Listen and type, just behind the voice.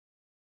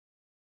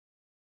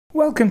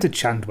Welcome to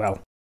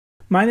Chandwell.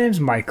 My name's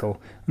Michael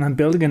and I'm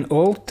building an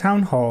old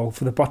town hall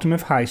for the bottom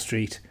of High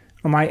Street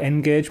on my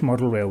N-gauge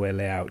model railway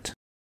layout.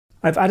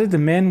 I've added the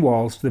main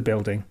walls to the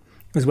building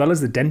as well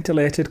as the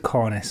dentilated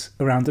cornice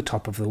around the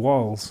top of the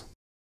walls.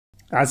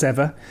 As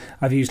ever,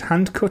 I've used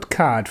hand-cut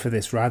card for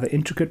this rather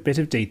intricate bit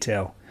of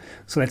detail,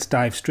 so let's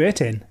dive straight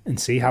in and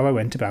see how I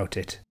went about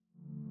it.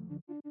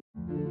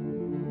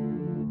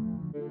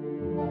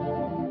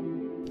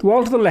 The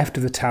wall to the left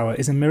of the tower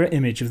is a mirror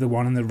image of the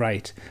one on the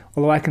right,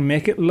 although I can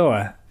make it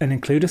lower and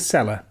include a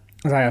cellar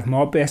as I have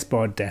more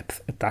baseboard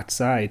depth at that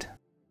side.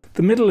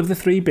 The middle of the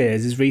three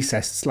bays is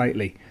recessed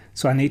slightly,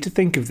 so I need to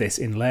think of this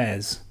in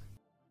layers.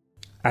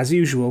 As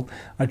usual,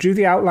 I drew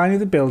the outline of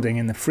the building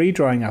in the free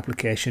drawing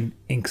application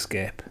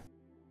Inkscape.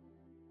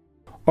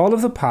 All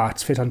of the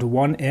parts fit onto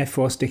one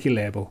A4 sticky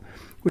label,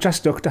 which I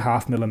stuck to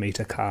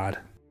 0.5mm card.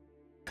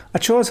 I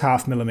chose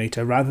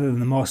 0.5mm rather than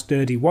the more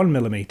sturdy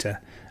 1mm,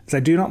 as I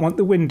do not want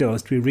the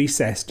windows to be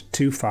recessed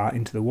too far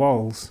into the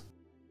walls.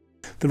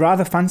 The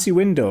rather fancy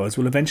windows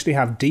will eventually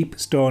have deep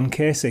stone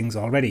casings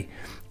already,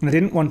 and I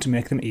didn't want to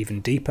make them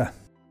even deeper.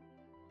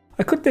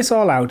 I cut this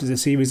all out as a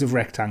series of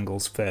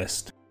rectangles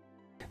first.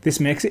 This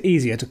makes it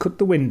easier to cut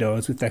the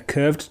windows with their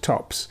curved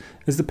tops,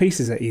 as the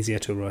pieces are easier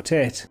to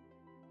rotate.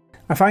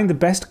 I find the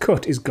best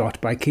cut is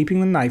got by keeping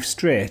the knife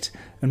straight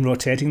and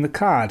rotating the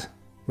card,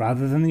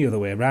 rather than the other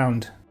way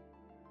around.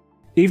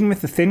 Even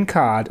with the thin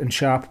card and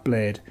sharp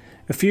blade,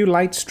 a few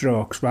light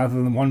strokes rather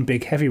than one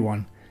big heavy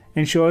one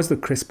ensures the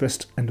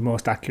crispest and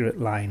most accurate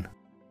line.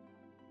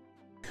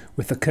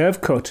 With the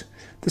curve cut,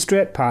 the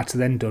straight parts are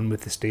then done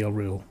with the steel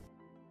rule.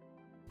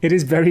 It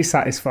is very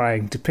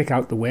satisfying to pick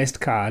out the waste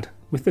card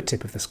with the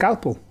tip of the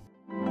scalpel.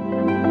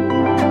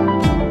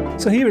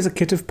 So here is a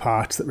kit of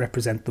parts that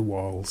represent the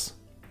walls.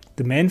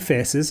 The main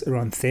faces are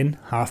on thin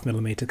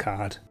 0.5mm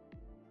card.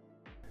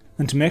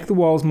 And to make the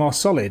walls more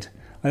solid,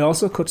 I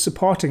also cut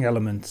supporting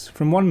elements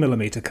from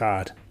 1mm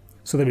card,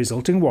 so the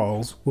resulting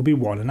walls will be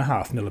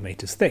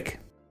 1.5mm thick.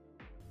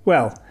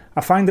 Well,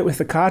 I find that with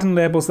the card and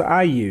labels that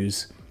I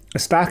use, a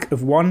stack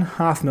of one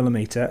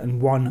 0.5mm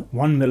and one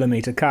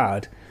 1mm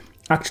card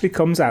actually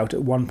comes out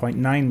at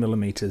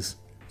 1.9mm,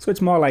 so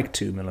it's more like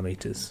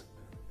 2mm.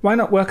 Why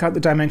not work out the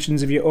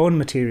dimensions of your own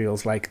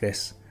materials like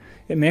this?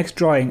 It makes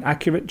drawing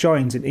accurate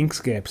joins in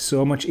Inkscape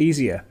so much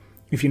easier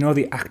if you know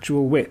the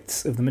actual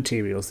widths of the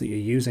materials that you're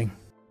using.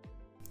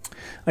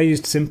 I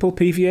used simple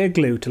PVA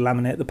glue to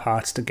laminate the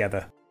parts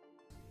together,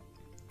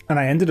 and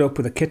I ended up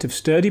with a kit of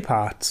sturdy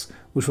parts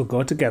which will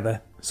go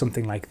together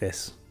something like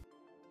this.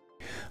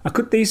 I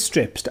cut these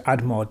strips to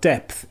add more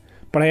depth,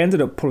 but I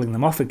ended up pulling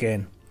them off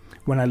again.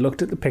 When I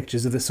looked at the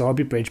pictures of the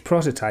Sorby Bridge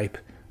prototype,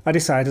 I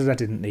decided I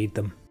didn't need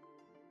them.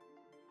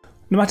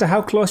 No matter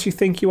how close you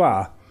think you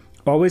are,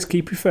 always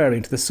keep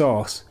referring to the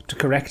source to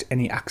correct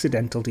any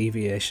accidental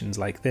deviations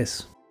like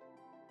this.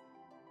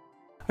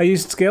 I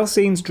used Scale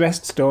Scene's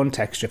dressed stone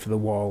texture for the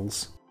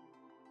walls.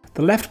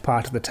 The left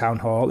part of the town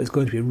hall is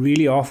going to be a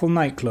really awful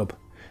nightclub,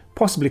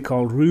 possibly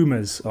called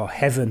Rumours or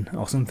Heaven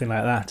or something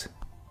like that.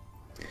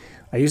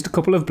 I used a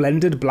couple of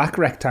blended black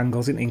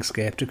rectangles in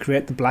Inkscape to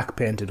create the black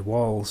painted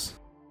walls.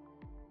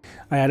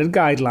 I added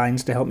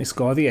guidelines to help me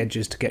score the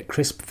edges to get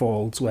crisp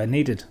folds where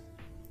needed.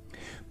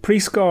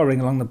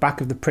 Pre-scoring along the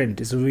back of the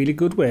print is a really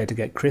good way to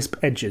get crisp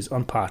edges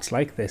on parts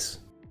like this.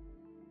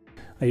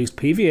 I used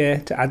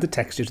PVA to add the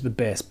texture to the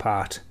base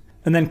part,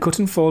 and then cut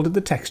and folded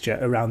the texture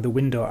around the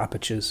window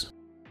apertures.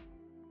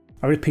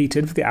 I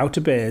repeated for the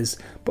outer bays,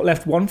 but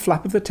left one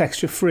flap of the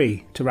texture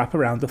free to wrap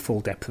around the full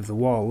depth of the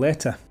wall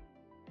later.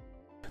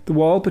 The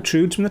wall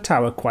protrudes from the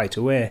tower quite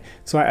a way,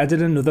 so I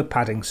added another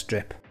padding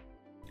strip,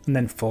 and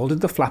then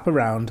folded the flap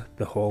around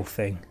the whole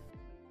thing.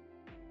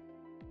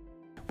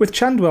 With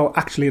Chandwell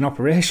actually in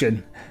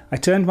operation, I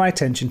turned my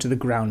attention to the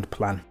ground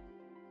plan.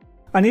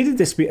 I needed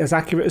this to be as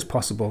accurate as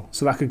possible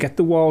so that I could get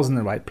the walls in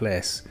the right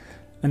place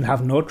and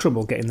have no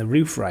trouble getting the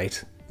roof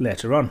right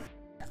later on.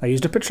 I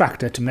used a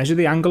protractor to measure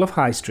the angle of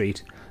High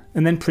Street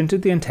and then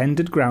printed the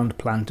intended ground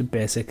plan to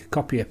basic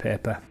copier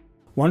paper.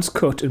 Once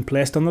cut and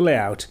placed on the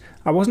layout,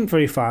 I wasn't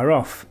very far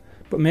off,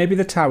 but maybe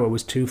the tower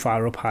was too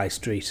far up High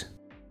Street.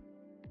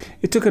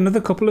 It took another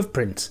couple of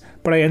prints,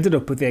 but I ended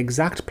up with the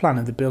exact plan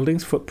of the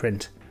building's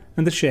footprint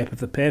and the shape of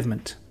the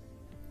pavement.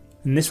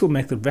 And this will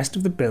make the rest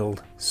of the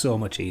build so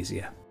much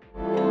easier.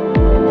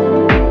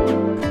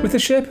 With the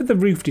shape of the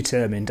roof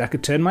determined, I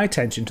could turn my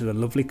attention to the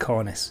lovely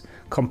cornice,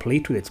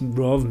 complete with its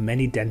row of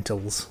many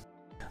dentils.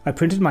 I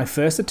printed my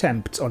first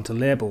attempts onto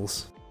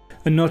labels,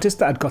 and noticed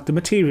that I'd got the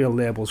material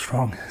labels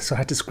wrong, so I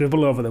had to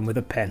scribble over them with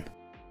a pen.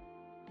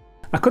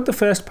 I cut the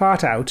first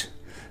part out,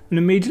 and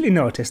immediately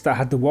noticed that I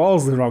had the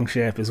walls the wrong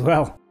shape as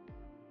well.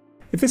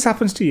 If this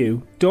happens to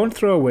you, don't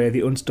throw away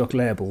the unstuck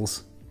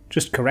labels,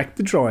 just correct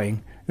the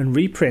drawing and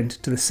reprint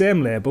to the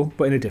same label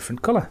but in a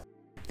different colour.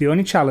 The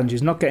only challenge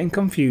is not getting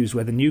confused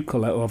where the new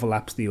colour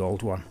overlaps the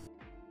old one.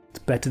 It's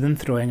better than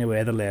throwing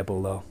away the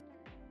label though.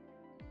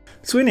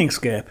 So in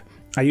Inkscape,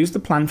 I used the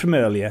plan from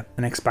earlier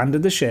and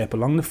expanded the shape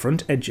along the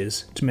front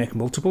edges to make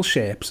multiple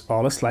shapes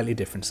all a slightly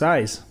different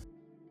size.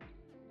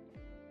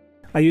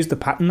 I used the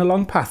pattern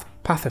along path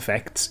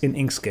effects in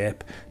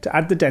Inkscape to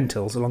add the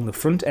dentils along the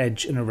front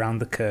edge and around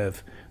the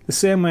curve, the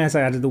same way as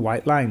I added the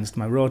white lines to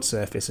my road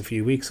surface a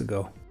few weeks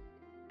ago.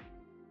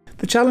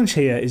 The challenge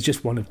here is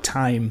just one of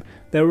time.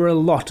 There were a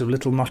lot of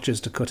little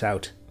notches to cut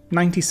out,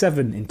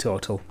 97 in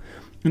total,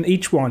 and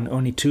each one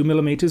only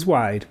 2mm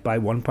wide by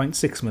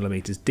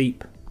 1.6mm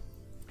deep.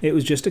 It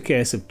was just a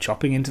case of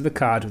chopping into the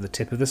card with the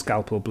tip of the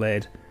scalpel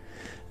blade,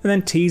 and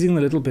then teasing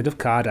the little bit of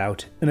card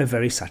out in a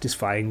very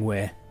satisfying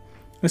way,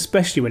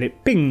 especially when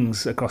it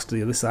pings across to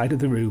the other side of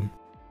the room.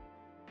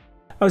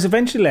 I was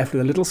eventually left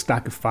with a little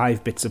stack of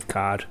 5 bits of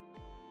card,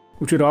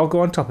 which would all go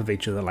on top of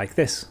each other like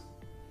this.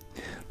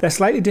 Their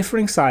slightly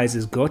differing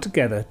sizes go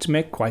together to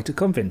make quite a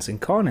convincing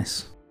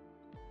cornice.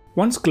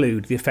 Once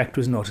glued, the effect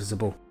was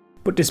noticeable,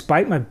 but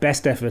despite my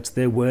best efforts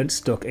they weren't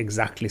stuck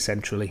exactly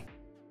centrally.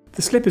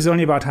 The slip is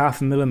only about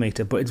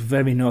 0.5mm, but it's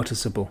very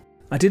noticeable.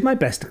 I did my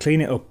best to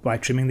clean it up by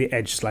trimming the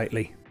edge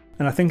slightly,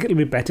 and I think it'll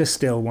be better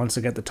still once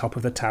I get the top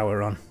of the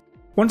tower on.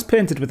 Once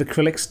painted with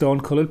acrylic stone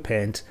coloured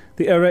paint,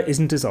 the error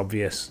isn't as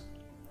obvious,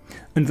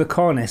 and the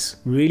cornice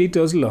really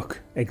does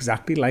look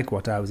exactly like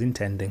what I was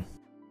intending.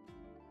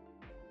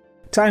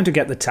 Time to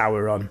get the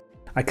tower on.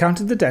 I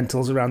counted the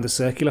dentils around the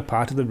circular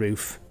part of the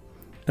roof,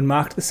 and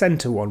marked the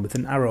centre one with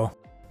an arrow.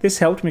 This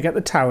helped me get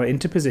the tower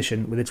into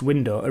position with its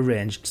window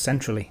arranged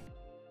centrally.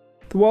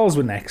 The walls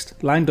were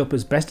next, lined up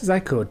as best as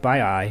I could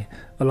by eye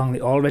along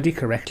the already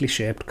correctly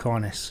shaped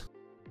cornice.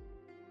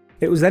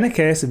 It was then a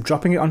case of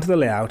dropping it onto the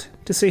layout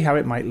to see how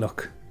it might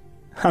look.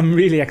 I'm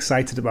really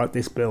excited about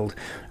this build.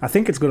 I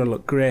think it's going to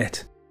look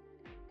great.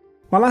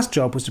 My last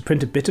job was to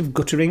print a bit of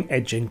guttering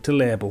edging to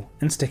label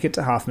and stick it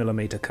to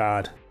 0.5mm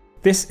card.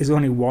 This is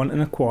only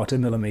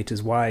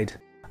 1.25mm wide.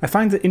 I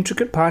find that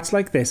intricate parts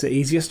like this are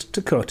easiest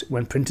to cut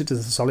when printed as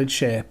a solid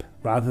shape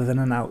rather than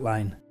an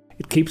outline.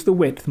 It keeps the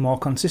width more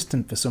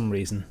consistent for some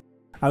reason.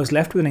 I was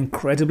left with an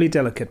incredibly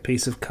delicate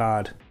piece of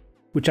card,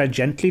 which I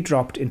gently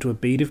dropped into a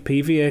bead of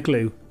PVA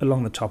glue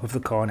along the top of the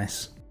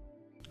cornice,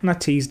 and I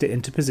teased it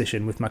into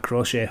position with my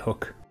crochet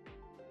hook.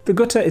 The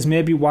gutter is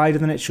maybe wider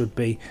than it should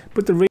be,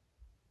 but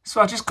So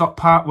I just got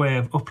part way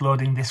of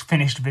uploading this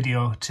finished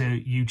video to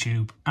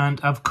YouTube, and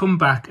I've come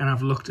back and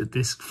I've looked at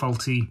this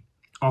faulty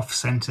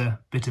off-centre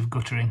bit of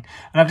guttering,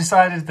 and I've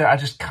decided that I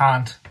just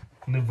can't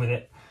live with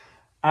it.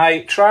 I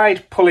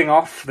tried pulling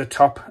off the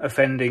top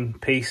offending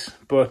piece,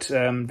 but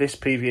this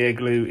PVA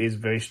glue is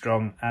very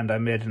strong and I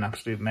made an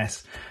absolute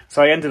mess.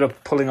 So I ended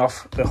up pulling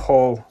off the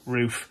whole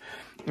roof,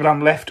 and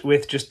I'm left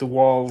with just the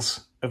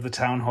walls of the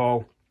town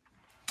hall.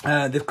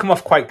 They've come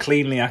off quite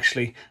cleanly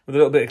actually. With a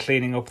little bit of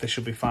cleaning up they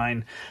should be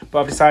fine.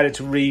 But I've decided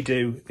to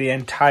redo the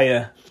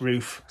entire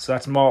roof. So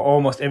that's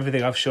almost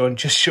everything I've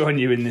just shown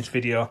you in this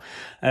video.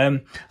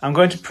 I'm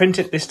going to print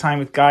it this time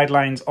with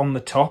guidelines on the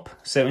top.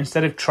 So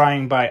instead of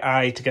trying by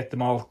eye to get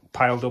them all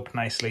piled up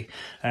nicely,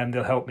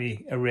 they'll help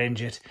me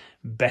arrange it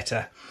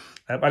better.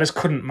 I just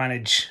couldn't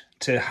manage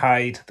to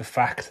hide the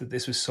fact that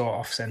this was so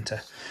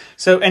off-centre.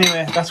 So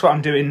anyway, that's what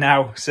I'm doing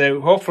now. So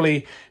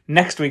hopefully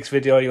next week's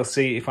video you'll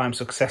see if I'm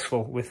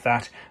successful with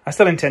that. I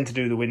still intend to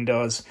do the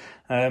windows.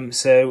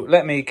 So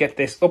let me get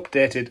this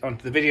updated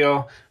onto the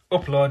video,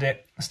 upload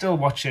it, still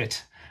watch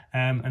it,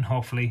 and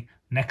hopefully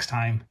next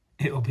time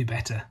it'll be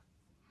better.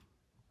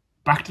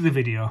 Back to the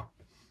video.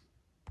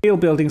 Steel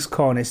building's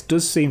cornice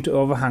does seem to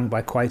overhang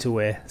by quite a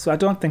way, so I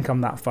don't think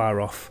I'm that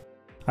far off.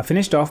 I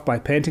finished off by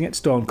painting it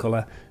stone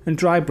colour and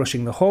dry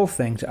brushing the whole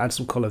thing to add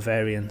some colour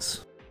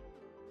variance.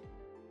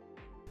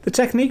 The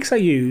techniques I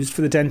used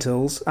for the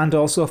dentils and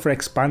also for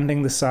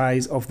expanding the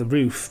size of the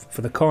roof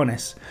for the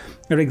cornice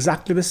are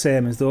exactly the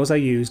same as those I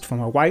used for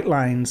my white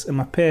lines and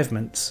my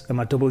pavements and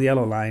my double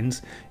yellow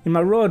lines in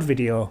my road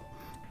video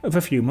of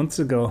a few months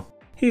ago.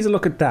 Here's a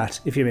look at that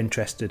if you're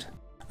interested.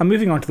 I'm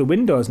moving on to the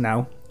windows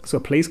now, so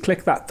please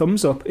click that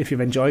thumbs up if you've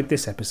enjoyed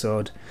this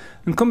episode,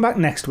 and come back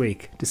next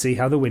week to see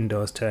how the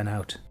windows turn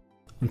out.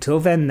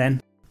 Until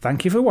then,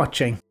 thank you for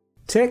watching,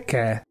 take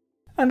care,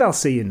 and I'll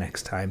see you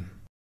next time.